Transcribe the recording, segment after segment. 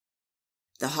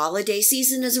The holiday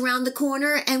season is around the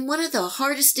corner, and one of the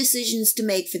hardest decisions to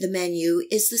make for the menu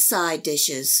is the side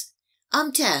dishes.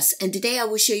 I'm Tess, and today I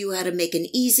will show you how to make an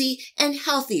easy and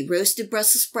healthy roasted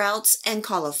Brussels sprouts and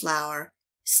cauliflower.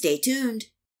 Stay tuned.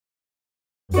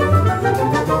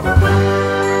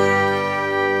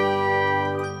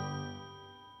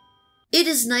 It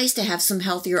is nice to have some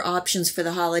healthier options for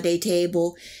the holiday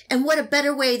table, and what a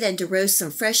better way than to roast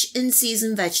some fresh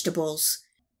in-season vegetables.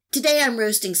 Today I'm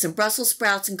roasting some Brussels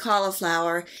sprouts and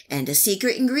cauliflower, and a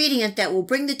secret ingredient that will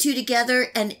bring the two together,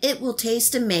 and it will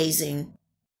taste amazing.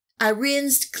 I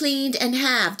rinsed, cleaned, and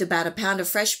halved about a pound of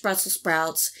fresh Brussels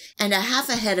sprouts and a half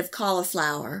a head of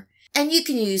cauliflower. And you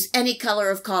can use any color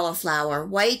of cauliflower,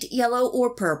 white, yellow,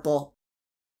 or purple.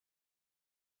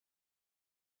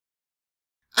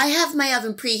 I have my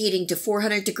oven preheating to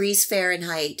 400 degrees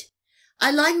Fahrenheit.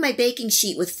 I line my baking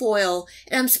sheet with foil,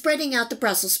 and I'm spreading out the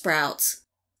Brussels sprouts.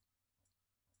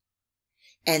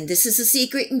 And this is the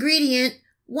secret ingredient,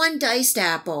 1 diced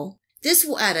apple. This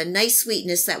will add a nice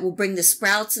sweetness that will bring the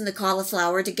sprouts and the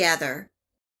cauliflower together.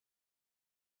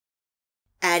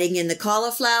 Adding in the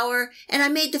cauliflower, and I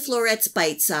made the florets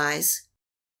bite size.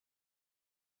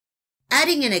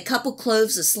 Adding in a couple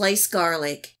cloves of sliced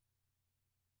garlic.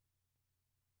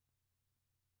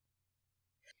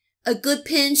 A good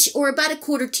pinch or about a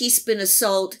 1/4 teaspoon of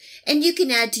salt, and you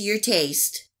can add to your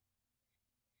taste.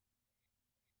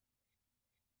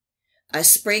 A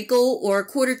sprinkle or a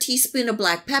 1/4 teaspoon of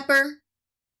black pepper.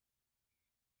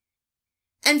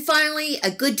 And finally, a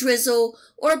good drizzle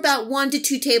or about 1 to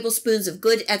 2 tablespoons of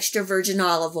good extra virgin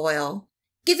olive oil,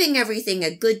 giving everything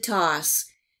a good toss,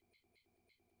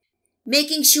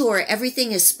 making sure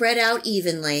everything is spread out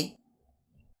evenly.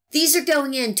 These are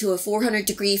going into a 400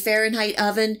 degree Fahrenheit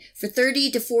oven for 30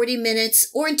 to 40 minutes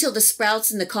or until the sprouts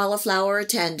and the cauliflower are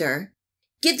tender.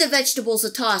 Give the vegetables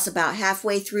a toss about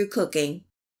halfway through cooking.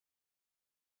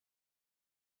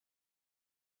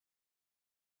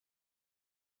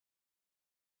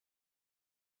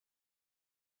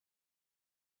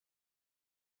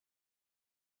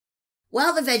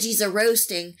 While the veggies are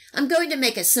roasting, I'm going to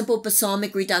make a simple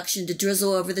balsamic reduction to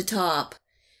drizzle over the top.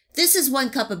 This is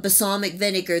 1 cup of balsamic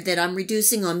vinegar that I'm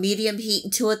reducing on medium heat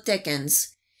until it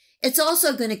thickens. It's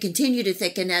also going to continue to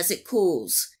thicken as it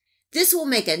cools. This will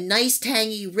make a nice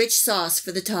tangy, rich sauce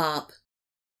for the top.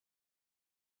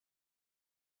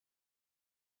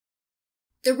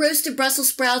 The roasted Brussels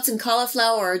sprouts and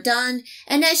cauliflower are done,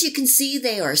 and as you can see,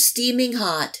 they are steaming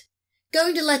hot.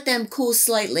 Going to let them cool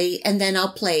slightly, and then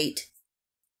I'll plate.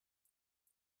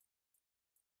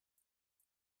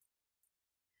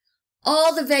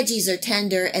 All the veggies are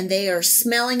tender and they are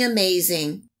smelling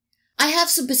amazing. I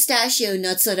have some pistachio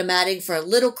nuts that I'm adding for a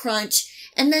little crunch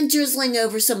and then drizzling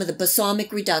over some of the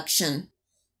balsamic reduction.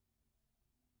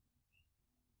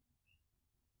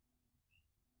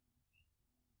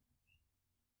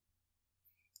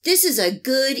 This is a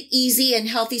good, easy, and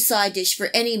healthy side dish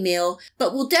for any meal,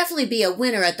 but will definitely be a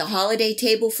winner at the holiday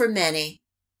table for many.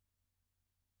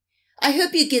 I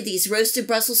hope you give these roasted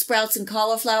Brussels sprouts and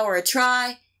cauliflower a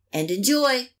try, and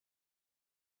enjoy!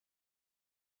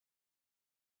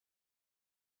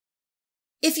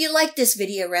 If you like this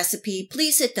video recipe,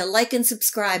 please hit the like and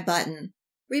subscribe button.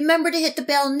 Remember to hit the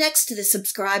bell next to the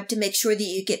subscribe to make sure that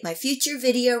you get my future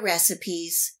video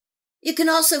recipes. You can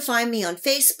also find me on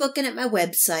Facebook and at my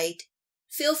website.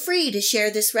 Feel free to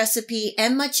share this recipe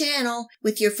and my channel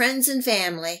with your friends and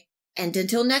family. And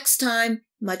until next time,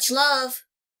 much love!